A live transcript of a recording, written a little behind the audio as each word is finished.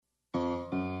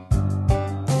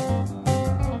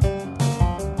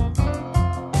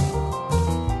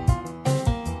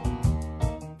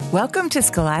Welcome to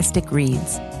Scholastic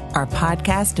Reads, our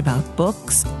podcast about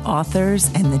books, authors,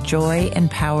 and the joy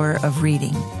and power of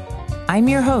reading. I'm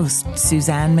your host,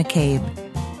 Suzanne McCabe,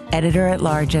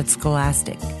 editor-at-large at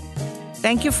Scholastic.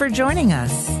 Thank you for joining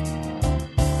us.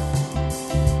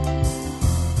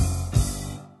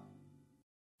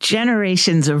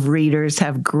 Generations of readers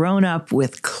have grown up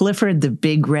with Clifford the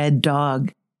Big Red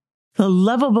Dog. The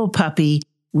lovable puppy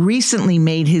recently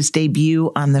made his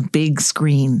debut on the big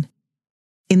screen.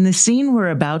 In the scene we're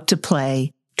about to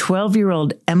play,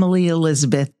 12-year-old Emily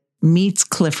Elizabeth meets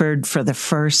Clifford for the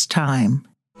first time.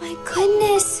 My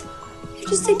goodness, you're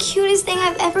just the cutest thing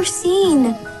I've ever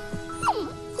seen.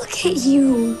 Look at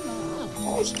you.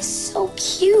 Oh, he's so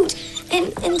cute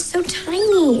and so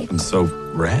tiny. And so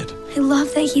red. I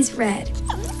love that he's red.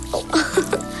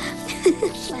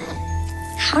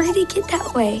 How did he get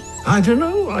that way? I don't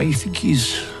know. I think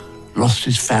he's lost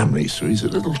his family, so he's a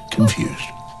little confused.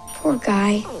 Poor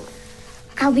guy.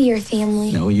 I'll be your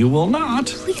family. No, you will not.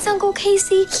 Please, Uncle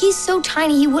Casey. He's so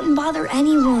tiny, he wouldn't bother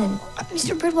anyone.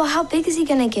 Mr. Bridwell, how big is he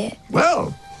gonna get?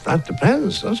 Well, that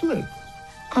depends, doesn't it?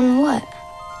 On what?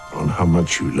 On how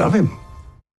much you love him.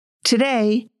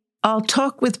 Today, I'll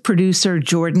talk with producer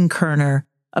Jordan Kerner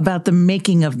about the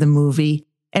making of the movie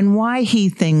and why he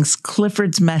thinks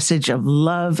Clifford's message of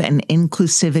love and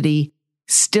inclusivity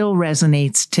still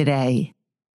resonates today.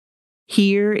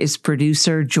 Here is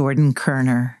producer Jordan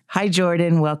Kerner. Hi,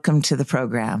 Jordan. Welcome to the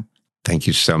program. Thank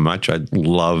you so much. I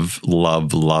love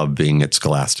being at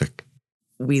Scholastic.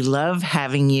 We love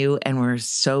having you, and we're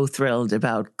so thrilled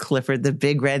about Clifford the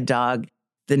Big Red Dog,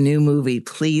 the new movie.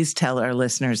 Please tell our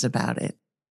listeners about it.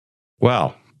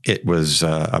 Well, it was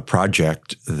a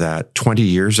project that 20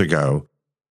 years ago,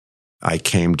 I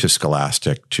came to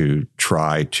Scholastic to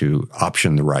try to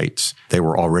option the rights. They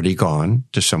were already gone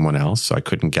to someone else, so I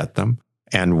couldn't get them.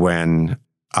 And when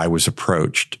I was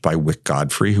approached by Wyck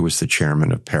Godfrey, who was the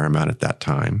chairman of Paramount at that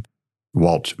time,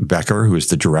 Walt Becker, who was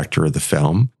the director of the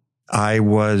film, I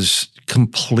was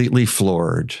completely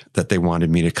floored that they wanted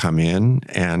me to come in.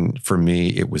 And for me,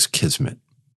 it was kismet.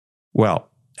 Well,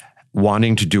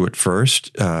 wanting to do it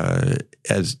first,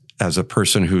 as a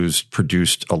person who's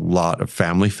produced a lot of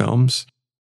family films,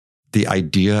 the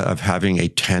idea of having a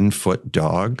 10-foot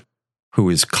dog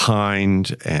who is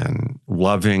kind and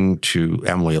loving to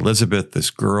Emily Elizabeth,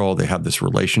 this girl, they have this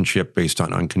relationship based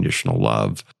on unconditional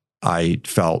love. I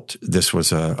felt this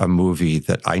was a movie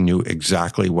that I knew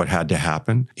exactly what had to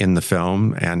happen in the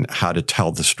film and how to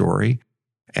tell the story.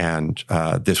 And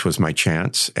this was my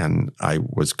chance, and I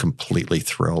was completely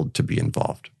thrilled to be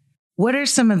involved. What are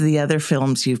some of the other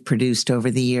films you've produced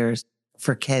over the years,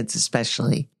 for kids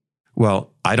especially?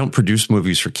 Well, I don't produce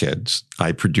movies for kids.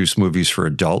 I produce movies for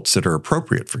adults that are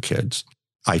appropriate for kids.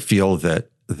 I feel that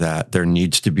there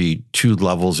needs to be two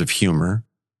levels of humor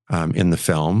in the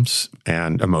films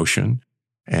and emotion.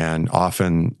 And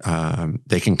often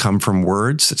they can come from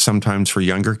words that sometimes for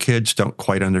younger kids don't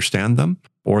quite understand them,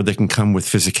 or they can come with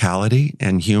physicality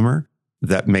and humor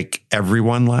that make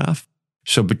everyone laugh.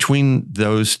 So between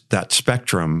that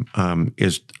spectrum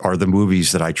are the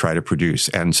movies that I try to produce.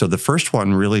 And so the first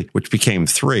one really, which became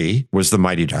three, was The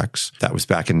Mighty Ducks. That was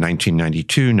back in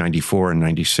 1992, 94, and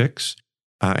 96.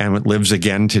 And it lives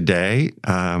again today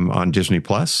on Disney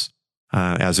Plus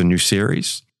as a new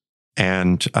series.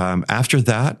 And after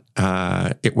that,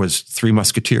 it was Three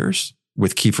Musketeers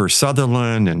with Kiefer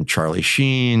Sutherland and Charlie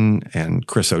Sheen and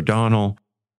Chris O'Donnell,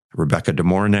 Rebecca De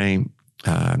Mornay,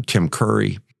 Tim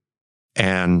Curry.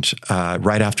 And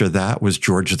right after that was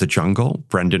George of the Jungle,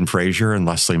 Brendan Fraser and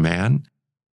Leslie Mann.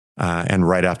 And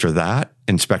right after that,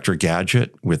 Inspector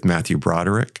Gadget with Matthew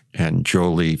Broderick and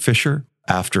Jolie Fisher.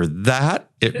 After that,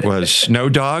 it was Snow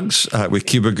Dogs with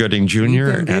Cuba Gooding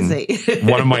Jr. and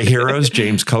one of my heroes,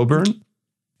 James Coburn.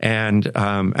 And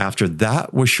after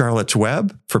that was Charlotte's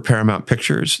Web for Paramount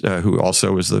Pictures, who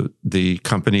also was the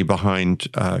company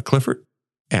behind Clifford.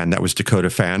 And that was Dakota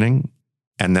Fanning.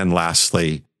 And then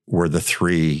lastly were the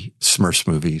three Smurfs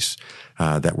movies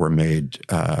that were made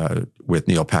with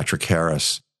Neil Patrick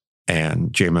Harris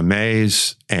and Jayma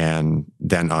Mays, and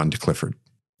then on to Clifford.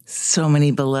 So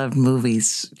many beloved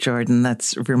movies, Jordan.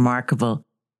 That's remarkable.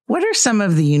 What are some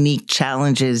of the unique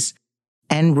challenges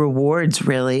and rewards,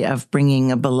 really, of bringing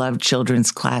a beloved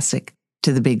children's classic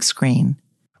to the big screen?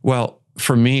 Well,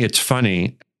 for me, it's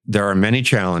funny. There are many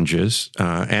challenges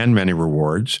and many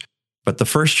rewards. But the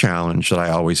first challenge that I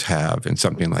always have in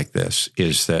something like this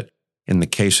is that in the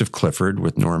case of Clifford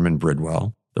with Norman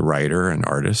Bridwell, the writer and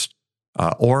artist,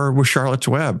 or with Charlotte's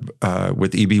Web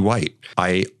with E.B. White,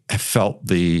 I felt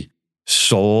the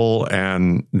soul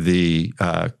and the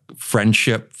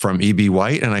friendship from E.B.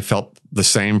 White. And I felt the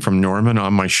same from Norman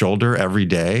on my shoulder every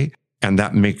day. And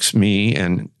that makes me,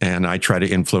 and I try to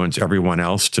influence everyone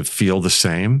else to feel the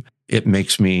same. It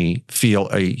makes me feel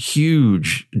a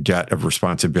huge debt of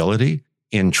responsibility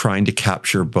in trying to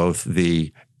capture both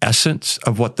the essence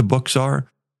of what the books are,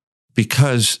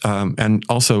 because, and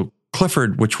also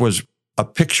Clifford, which was a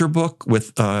picture book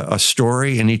with a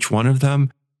story in each one of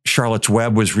them. Charlotte's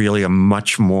Web was really a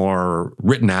much more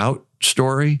written out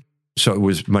story. So it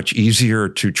was much easier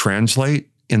to translate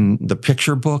in the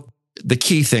picture book. The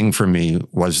key thing for me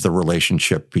was the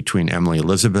relationship between Emily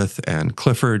Elizabeth and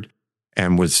Clifford,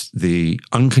 and was the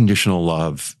unconditional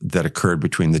love that occurred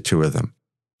between the two of them.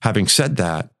 Having said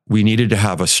that, we needed to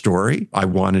have a story. I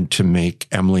wanted to make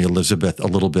Emily Elizabeth a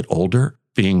little bit older,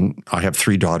 being I have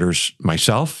 3 daughters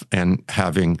myself, and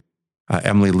having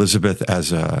Emily Elizabeth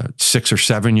as a 6 or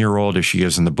 7-year-old, as she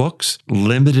is in the books,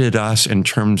 limited us in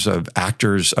terms of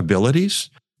actors' abilities.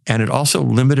 And it also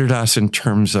limited us in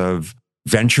terms of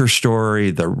venture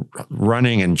story, the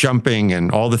running and jumping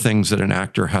and all the things that an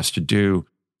actor has to do.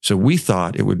 So we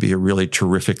thought it would be a really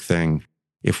terrific thing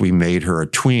if we made her a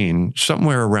tween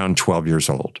somewhere around 12 years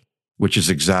old, which is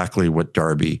exactly what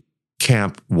Darby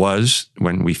Camp was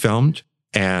when we filmed.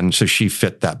 And so she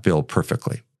fit that bill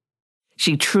perfectly.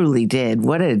 She truly did.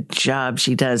 What a job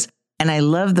she does. And I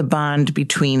love the bond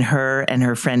between her and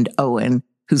her friend Owen,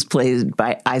 who's played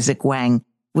by Isaac Wang.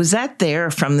 Was that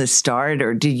there from the start,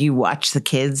 or did you watch the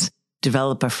kids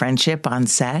develop a friendship on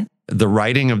set? The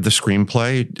writing of the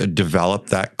screenplay developed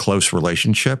that close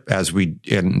relationship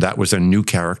and that was a new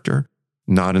character,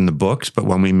 not in the books, but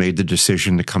when we made the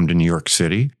decision to come to New York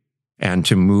City and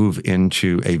to move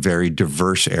into a very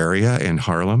diverse area in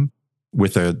Harlem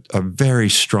with a very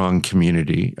strong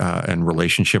community and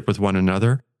relationship with one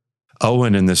another.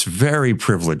 Owen, in this very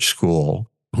privileged school,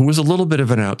 who was a little bit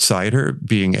of an outsider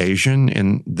being Asian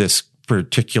in this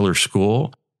particular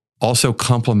school, also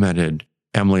complemented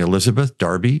Emily Elizabeth,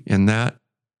 Darby, in that,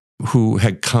 who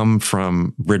had come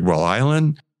from Bridwell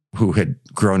Island, who had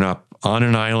grown up on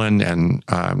an island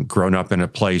and grown up in a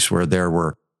place where there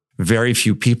were very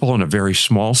few people in a very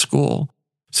small school.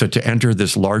 So to enter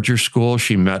this larger school,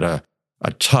 she met a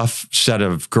tough set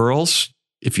of girls,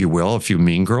 if you will, a few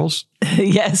mean girls.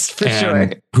 Yes, for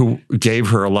sure. Who gave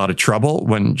her a lot of trouble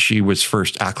when she was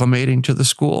first acclimating to the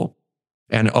school.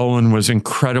 And Owen was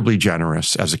incredibly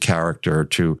generous as a character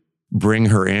to bring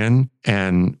her in.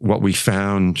 And what we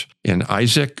found in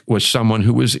Isaac was someone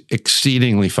who was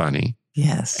exceedingly funny.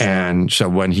 Yes. And so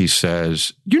when he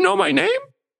says, "You know my name?"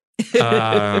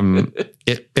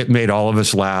 it made all of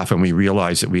us laugh, and we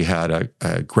realized that we had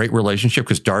a great relationship,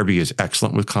 because Darby is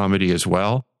excellent with comedy as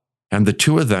well. And the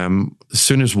two of them, as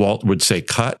soon as Walt would say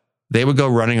cut, they would go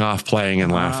running off playing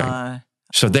and laughing.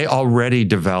 So they already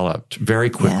developed very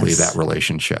quickly that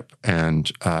relationship.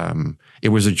 And it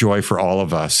was a joy for all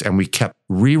of us. And we kept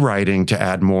rewriting to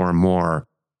add more and more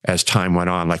as time went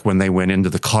on. Like when they went into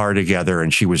the car together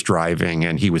and she was driving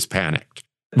and he was panicked.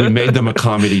 We made them a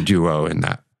comedy duo in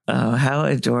that. Oh, how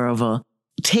adorable.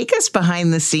 Take us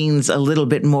behind the scenes a little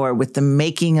bit more with the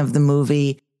making of the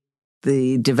movie,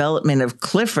 the development of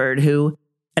Clifford, who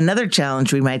another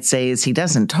challenge we might say is he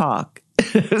doesn't talk.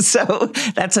 So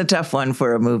that's a tough one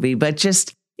for a movie. But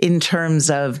just in terms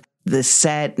of the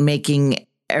set, making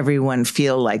everyone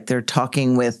feel like they're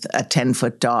talking with a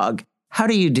 10-foot dog, how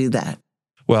do you do that?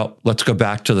 Well, let's go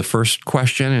back to the first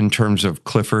question in terms of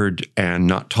Clifford and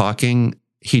not talking.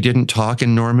 He didn't talk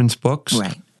in Norman's books.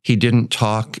 Right. He didn't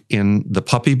talk in the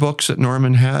puppy books that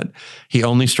Norman had. He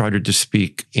only started to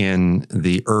speak in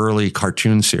the early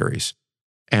cartoon series.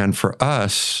 And for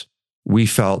us, we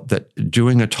felt that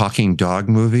doing a talking dog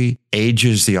movie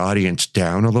ages the audience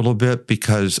down a little bit,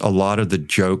 because a lot of the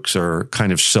jokes are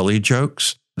kind of silly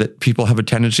jokes that people have a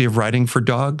tendency of writing for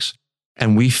dogs.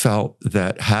 And we felt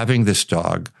that having this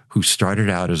dog, who started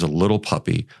out as a little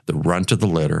puppy, the runt of the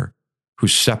litter,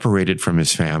 who's separated from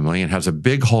his family and has a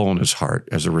big hole in his heart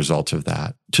as a result of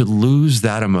that, to lose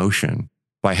that emotion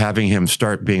by having him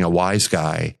start being a wise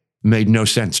guy made no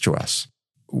sense to us.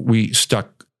 We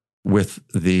stuck with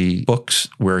the books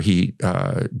where he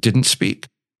didn't speak,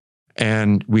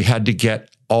 and we had to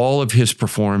get all of his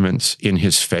performance in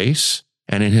his face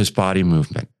and in his body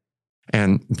movement.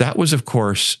 And that was, of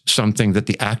course, something that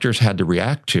the actors had to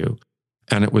react to.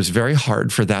 And it was very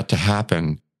hard for that to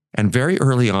happen. And very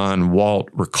early on, Walt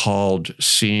recalled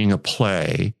seeing a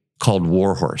play called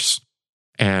War Horse,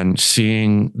 and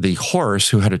seeing the horse,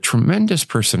 who had a tremendous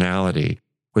personality,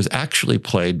 was actually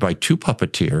played by 2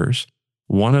 puppeteers.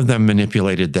 One of them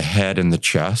manipulated the head and the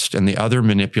chest, and the other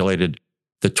manipulated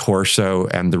the torso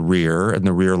and the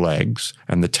rear legs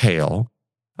and the tail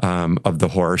of the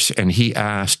horse. And he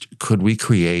asked, could we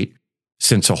create,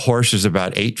 since a horse is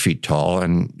about 8 feet tall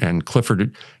and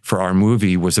Clifford for our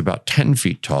movie was about 10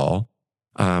 feet tall,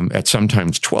 at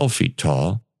sometimes 12 feet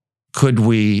tall, could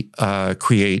we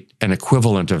create an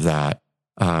equivalent of that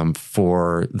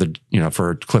for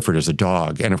Clifford as a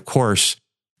dog? And of course,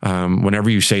 whenever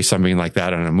you say something like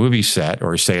that on a movie set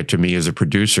or say it to me as a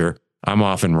producer, I'm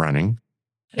off and running.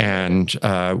 And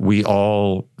we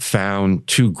all found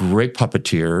 2 great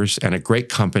puppeteers and a great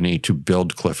company to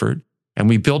build Clifford. And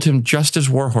we built him just as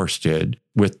Warhorse did,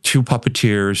 with 2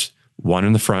 puppeteers, one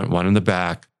in the front, one in the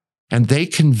back. And they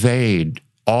conveyed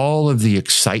all of the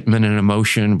excitement and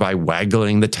emotion by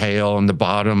waggling the tail on the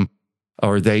bottom,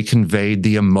 or they conveyed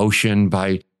the emotion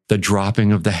by the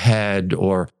dropping of the head,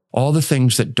 or all the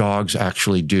things that dogs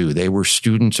actually do. They were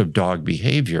students of dog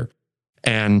behavior.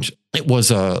 And it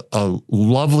was a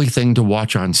lovely thing to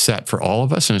watch on set for all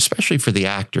of us, and especially for the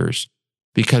actors,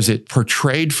 because it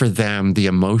portrayed for them the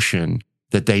emotion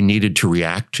that they needed to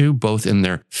react to, both in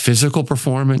their physical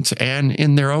performance and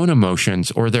in their own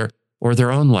emotions or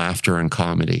their own laughter and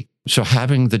comedy. So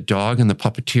having the dog and the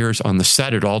puppeteers on the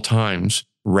set at all times,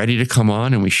 ready to come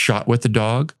on, and we shot with the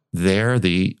dog there,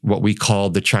 what we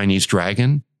called the Chinese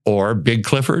dragon or Big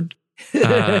Clifford.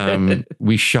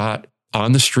 We shot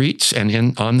on the streets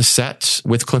and on the sets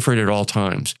with Clifford at all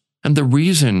times. And the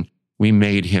reason we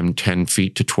made him 10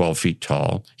 feet to 12 feet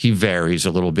tall, he varies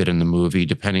a little bit in the movie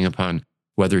depending upon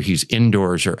whether he's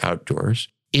indoors or outdoors,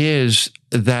 is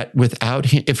that without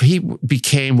him, if he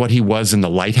became what he was in the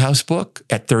Lighthouse book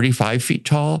at 35 feet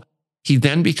tall, he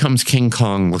then becomes King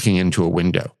Kong looking into a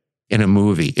window in a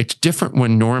movie. It's different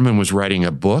when Norman was writing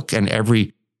a book and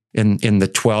in the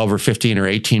 12 or 15 or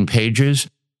 18 pages,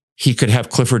 he could have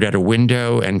Clifford at a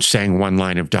window and saying one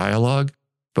line of dialogue.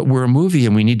 But we're a movie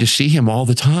and we need to see him all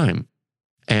the time.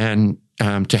 And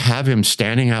to have him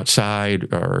standing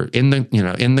outside or in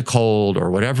the cold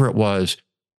or whatever it was,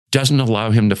 doesn't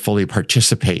allow him to fully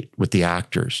participate with the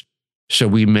actors. So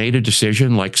we made a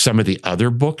decision, like some of the other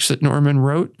books that Norman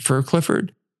wrote for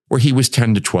Clifford, where he was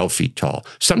 10 to 12 feet tall.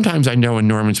 Sometimes I know in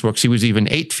Norman's books, he was even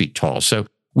 8 feet tall. So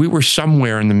we were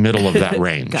somewhere in the middle of that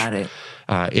range. Got it.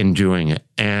 In doing it.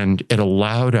 And it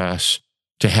allowed us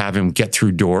to have him get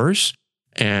through doors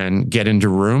and get into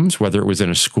rooms, whether it was in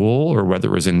a school or whether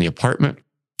it was in the apartment,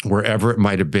 wherever it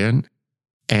might have been.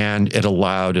 And it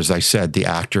allowed, as I said, the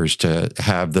actors to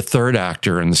have the third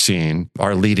actor in the scene,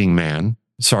 our leading man,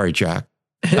 sorry, Jack,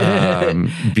 have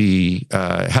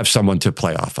someone to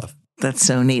play off of. That's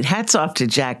so neat. Hats off to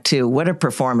Jack, too. What a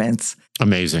performance.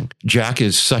 Amazing. Jack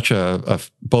is such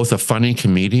both a funny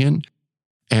comedian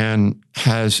and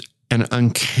has an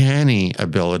uncanny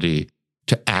ability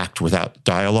to act without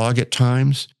dialogue at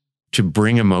times, to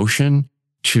bring emotion,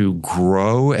 to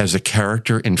grow as a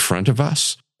character in front of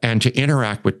us, and to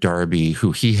interact with Darby,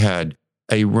 who he had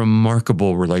a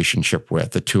remarkable relationship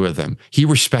with, the two of them. He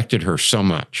respected her so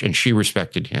much, and she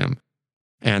respected him.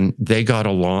 And they got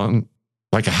along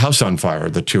like a house on fire,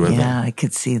 the two of them. Yeah, I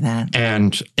could see that.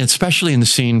 And especially in the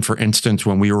scene, for instance,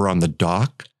 when we were on the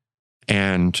dock,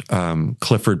 and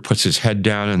Clifford puts his head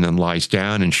down and then lies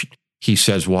down. And he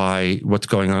says, what's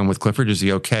going on with Clifford? Is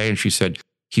he okay? And she said,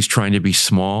 he's trying to be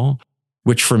small,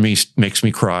 which for me makes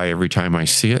me cry every time I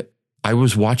see it. I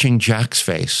was watching Jack's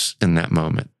face in that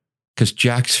moment because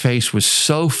Jack's face was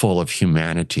so full of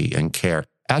humanity and care,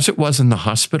 as it was in the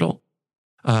hospital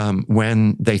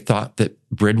when they thought that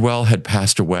Bridwell had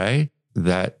passed away.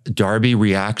 That Darby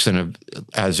reacts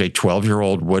as a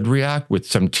 12-year-old would react, with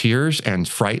some tears and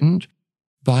frightened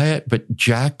by it. But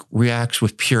Jack reacts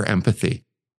with pure empathy,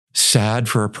 sad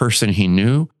for a person he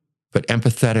knew, but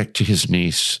empathetic to his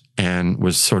niece, and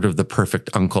was sort of the perfect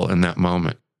uncle in that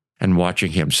moment and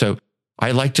watching him. So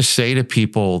I like to say to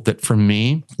people that for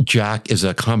me, Jack is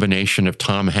a combination of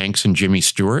Tom Hanks and Jimmy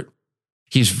Stewart.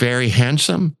 He's very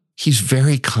handsome. He's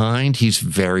very kind. He's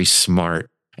very smart.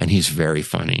 And he's very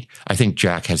funny. I think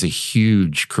Jack has a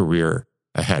huge career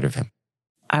ahead of him.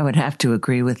 I would have to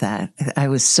agree with that. I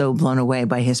was so blown away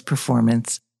by his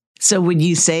performance. So would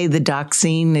you say the dock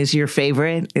scene is your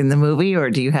favorite in the movie,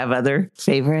 or do you have other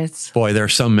favorites? Boy, there are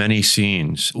so many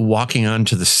scenes. Walking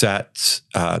onto the sets,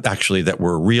 actually, that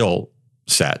were real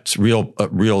sets,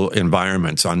 real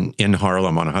environments in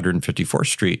Harlem on 154th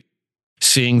Street,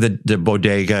 seeing the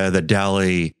bodega, the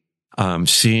deli,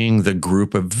 seeing the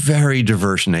group of very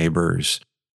diverse neighbors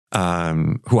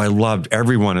who I loved,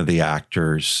 every one of the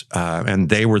actors, and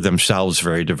they were themselves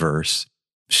very diverse.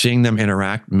 Seeing them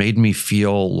interact made me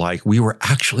feel like we were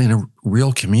actually in a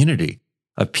real community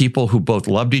of people who both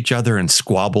loved each other and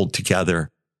squabbled together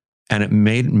And it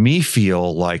made me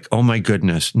feel like, oh my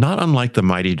goodness, not unlike the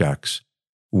Mighty Ducks,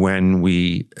 when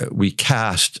we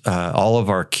cast all of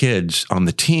our kids on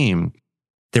the team.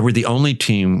 They were the only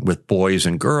team with boys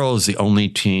and girls, the only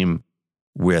team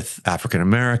with African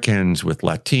Americans, with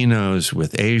Latinos,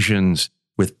 with Asians,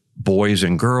 with boys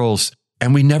and girls.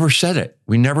 And we never said it.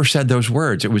 We never said those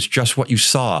words. It was just what you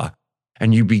saw.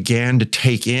 And you began to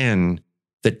take in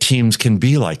that teams can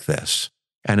be like this.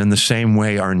 And in the same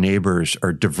way, our neighbors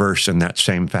are diverse in that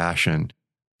same fashion.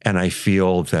 And I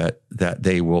feel that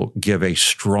they will give a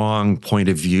strong point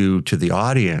of view to the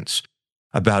audience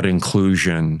about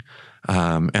inclusion,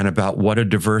 and about what a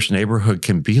diverse neighborhood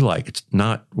can be like. It's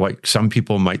not like some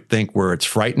people might think, where it's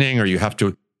frightening, or you have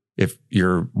to, if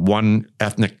you're one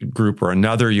ethnic group or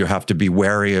another, you have to be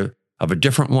wary of a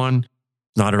different one.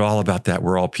 Not at all about that.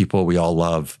 We're all people we all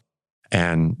love.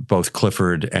 And both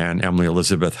Clifford and Emily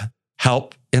Elizabeth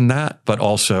help in that, but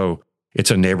also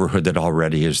it's a neighborhood that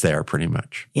already is there pretty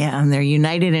much. Yeah, and they're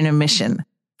united in a mission.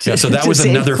 Yeah, so that was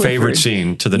another favorite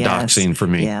scene to the doc scene for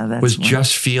me, was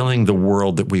just feeling the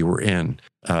world that we were in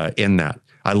that.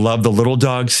 I love the little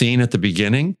dog scene at the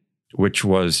beginning, which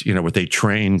was, with a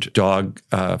trained dog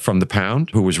from the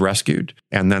pound who was rescued.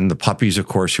 And then the puppies, of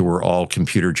course, who were all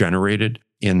computer generated.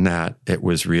 In that, it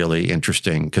was really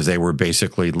interesting because they were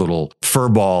basically little fur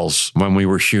balls when we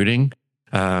were shooting.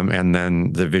 And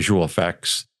then the visual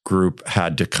effects group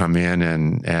had to come in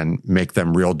and make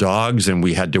them real dogs. And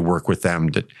we had to work with them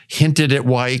that hinted at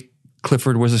why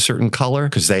Clifford was a certain color,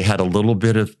 because they had a little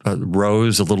bit of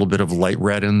rose, a little bit of light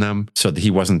red in them. So that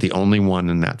he wasn't the only one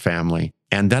in that family.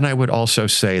 And then I would also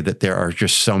say that there are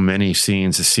just so many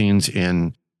scenes, the scenes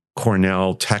in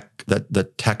Cornell Tech,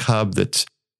 the tech hub that's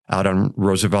out on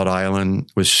Roosevelt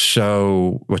Island was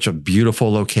such a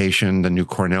beautiful location, the new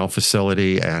Cornell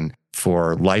facility. And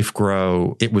for Life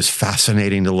Grow, it was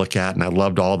fascinating to look at. And I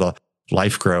loved all the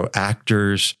Life Grow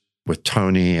actors with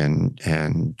Tony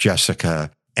and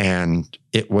Jessica. And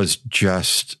it was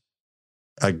just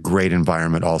a great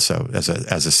environment also as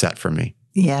a set for me.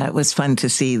 Yeah, it was fun to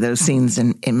see those scenes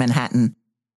in Manhattan.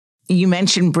 You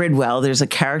mentioned Bridwell. There's a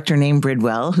character named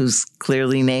Bridwell who's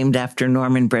clearly named after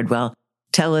Norman Bridwell.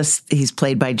 Tell us, he's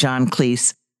played by John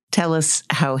Cleese. Tell us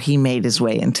how he made his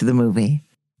way into the movie.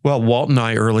 Well, Walt and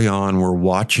I early on were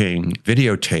watching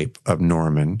videotape of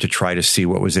Norman to try to see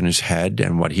what was in his head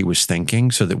and what he was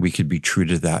thinking so that we could be true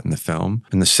to that in the film.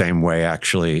 In the same way,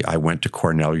 actually, I went to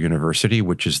Cornell University,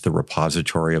 which is the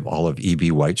repository of all of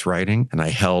E.B. White's writing. And I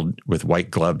held, with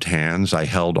white-gloved hands, I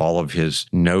held all of his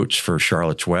notes for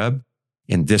Charlotte's Web.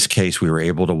 In this case, we were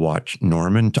able to watch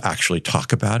Norman to actually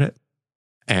talk about it.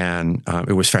 And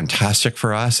it was fantastic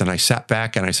for us. And I sat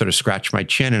back and I sort of scratched my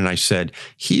chin and I said,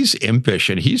 he's impish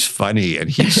and he's funny and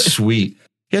he's sweet.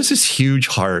 He has this huge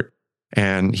heart.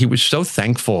 And he was so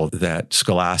thankful that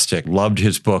Scholastic loved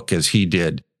his book as he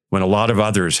did, when a lot of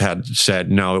others had said,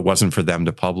 no, it wasn't for them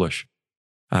to publish.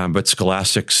 But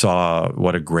Scholastic saw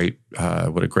what a great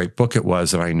book it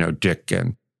was. And I know Dick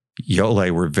and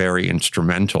Yole were very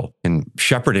instrumental in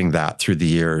shepherding that through the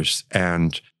years.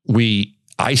 And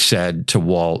I said to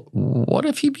Walt, what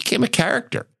if he became a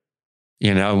character?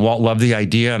 And Walt loved the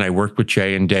idea. And I worked with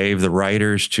Jay and Dave, the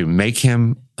writers, to make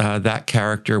him that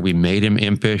character. We made him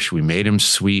impish. We made him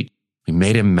sweet. We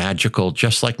made him magical,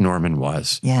 just like Norman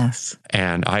was. Yes.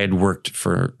 And I had worked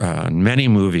for many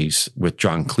movies with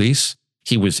John Cleese.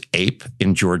 He was Ape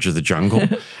in George of the Jungle,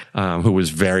 who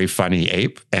was very funny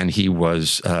Ape. And he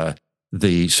was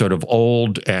the sort of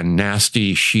old and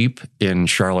nasty sheep in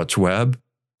Charlotte's Web,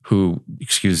 who,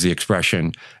 excuse the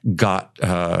expression, got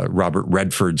Robert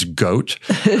Redford's goat,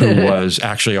 who was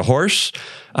actually a horse,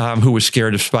 who was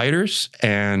scared of spiders.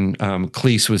 And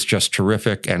Cleese was just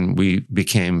terrific. And we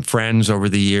became friends over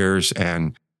the years.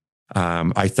 And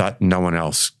I thought no one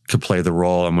else could play the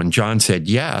role. And when John said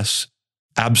yes,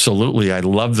 absolutely, I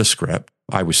love the script,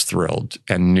 I was thrilled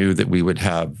and knew that we would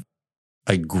have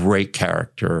a great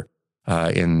character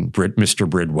in Mr.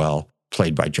 Bridwell,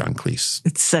 played by John Cleese.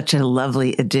 It's such a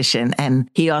lovely addition. And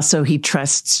he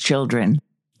trusts children.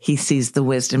 He sees the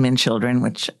wisdom in children,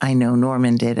 which I know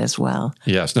Norman did as well.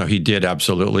 Yes, no, he did,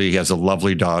 absolutely. He has a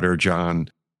lovely daughter, John,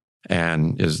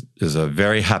 and is a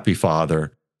very happy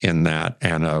father in that,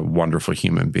 and a wonderful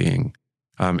human being.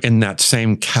 In that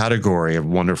same category of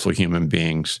wonderful human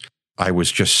beings, I was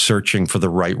just searching for the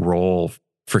right role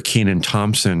for Kenan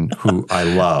Thompson, who I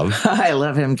love. I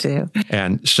love him too.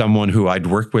 And someone who I'd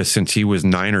worked with since he was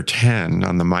 9 or 10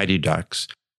 on the Mighty Ducks.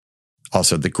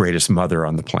 Also the greatest mother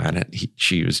on the planet.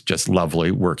 She was just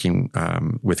lovely working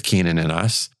with Kenan and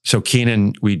us. So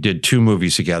Kenan, we did 2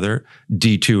 movies together,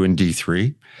 D2 and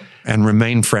D3. and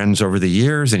remained friends over the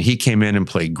years. And he came in and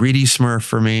played Greedy Smurf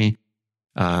for me.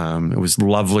 It was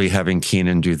lovely having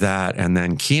Keenan do that. And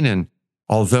then Keenan,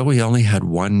 although we only had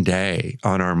one day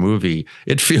on our movie,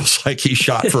 it feels like he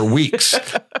shot for weeks.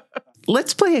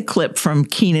 Let's play a clip from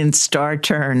Keenan's star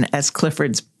turn as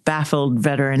Clifford's baffled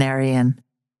veterinarian.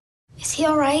 Is he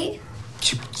all right?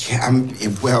 Yeah,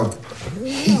 well,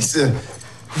 he's,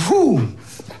 whew.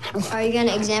 Are you going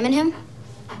to examine him?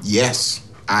 Yes,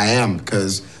 I am,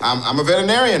 because I'm a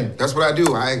veterinarian. That's what I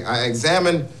do. I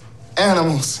examine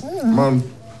animals. I'm going to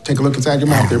take a look inside your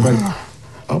mouth there, buddy.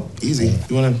 Oh, easy.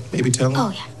 You want to maybe tell him?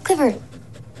 Oh, yeah. Clifford.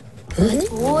 Good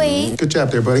boy. Good job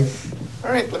there, buddy.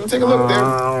 All right, let me take a look there.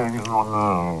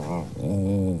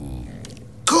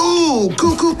 Cool.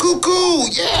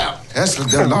 Yeah. That's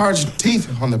the large teeth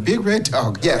on the big red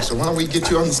dog. Yeah, so why don't we get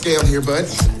you on the scale here, bud?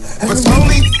 But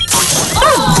slowly.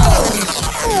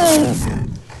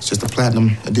 It's just a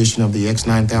platinum edition of the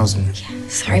X9000. Yeah,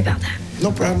 sorry about that.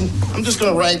 No problem. I'm just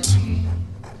going to write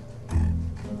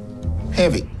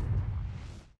heavy.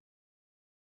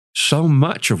 So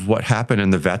much of what happened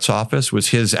in the vet's office was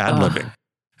his ad-libbing.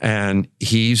 And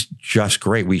he's just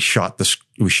great. We shot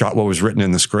what was written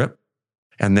in the script.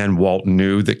 And then Walt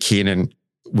knew that Keenan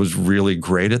was really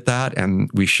great at that. And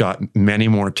we shot many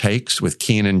more takes with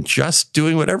Keenan just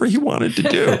doing whatever he wanted to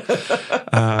do.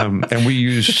 And we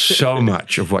used so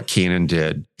much of what Keenan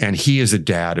did. And he is a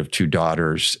dad of 2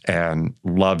 daughters and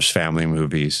loves family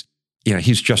movies. You know,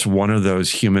 he's just one of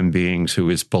those human beings who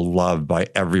is beloved by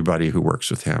everybody who works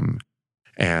with him.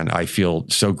 And I feel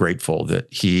so grateful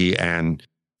that he and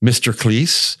Mr.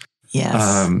 Cleese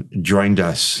joined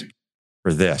us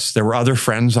for this. There were other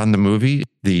friends on the movie,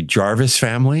 the Jarvis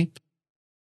family,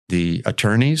 the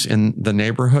attorneys in the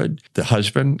neighborhood, the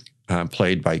husband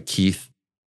played by Keith.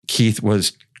 Keith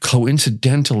was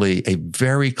coincidentally a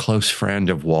very close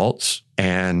friend of Walt's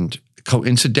and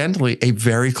coincidentally a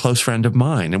very close friend of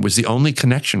mine. It was the only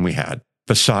connection we had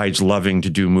besides loving to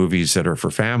do movies that are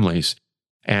for families.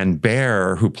 And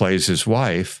Bear, who plays his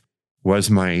wife,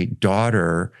 was my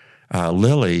daughter,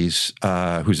 Lily's,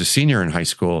 who's a senior in high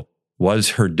school, was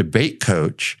her debate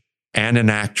coach and an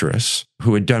actress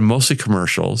who had done mostly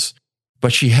commercials,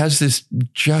 but she has this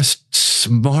just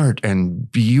smart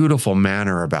and beautiful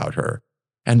manner about her.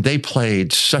 And they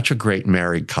played such a great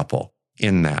married couple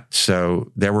in that.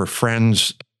 So there were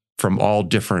friends from all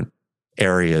different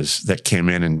areas that came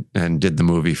in and did the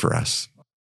movie for us.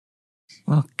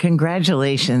 Well,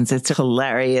 congratulations. It's a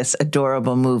hilarious,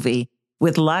 adorable movie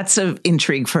with lots of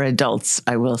intrigue for adults,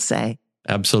 I will say.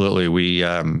 Absolutely.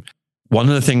 One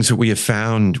of the things that we have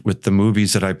found with the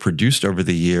movies that I produced over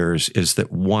the years is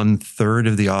that 1/3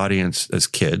 of the audience is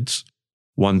kids,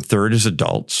 1/3 is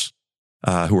adults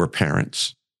who are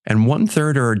parents, and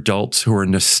 1/3 are adults who are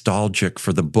nostalgic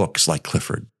for the books like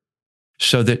Clifford.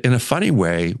 So that in a funny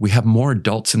way, we have more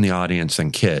adults in the audience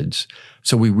than kids.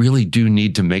 So we really do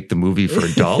need to make the movie for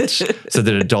adults so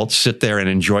that adults sit there and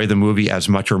enjoy the movie as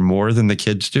much or more than the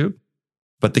kids do.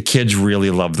 But the kids really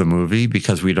love the movie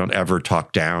because we don't ever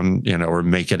talk down, or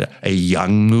make it a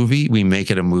young movie. We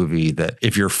make it a movie that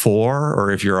if you're 4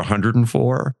 or if you're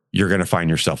 104, you're going to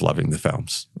find yourself loving the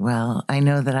films. Well, I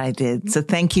know that I did. So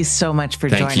thank you so much for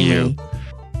joining me.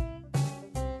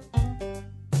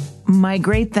 My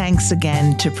great thanks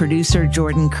again to producer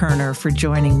Jordan Kerner for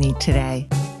joining me today.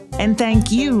 And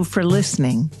thank you for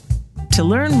listening. To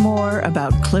learn more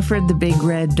about Clifford the Big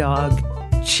Red Dog,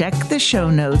 check the show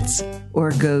notes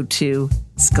or go to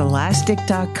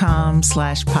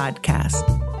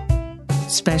scholastic.com/podcast.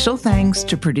 Special thanks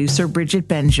to producer Bridget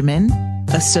Benjamin,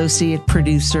 associate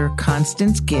producer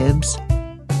Constance Gibbs,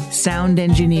 sound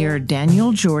engineer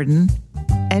Daniel Jordan,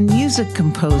 and music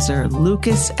composer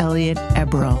Lucas Elliott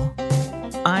Eberl.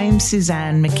 I'm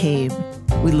Suzanne McCabe.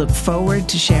 We look forward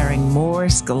to sharing more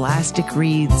Scholastic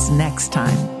Reads next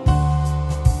time.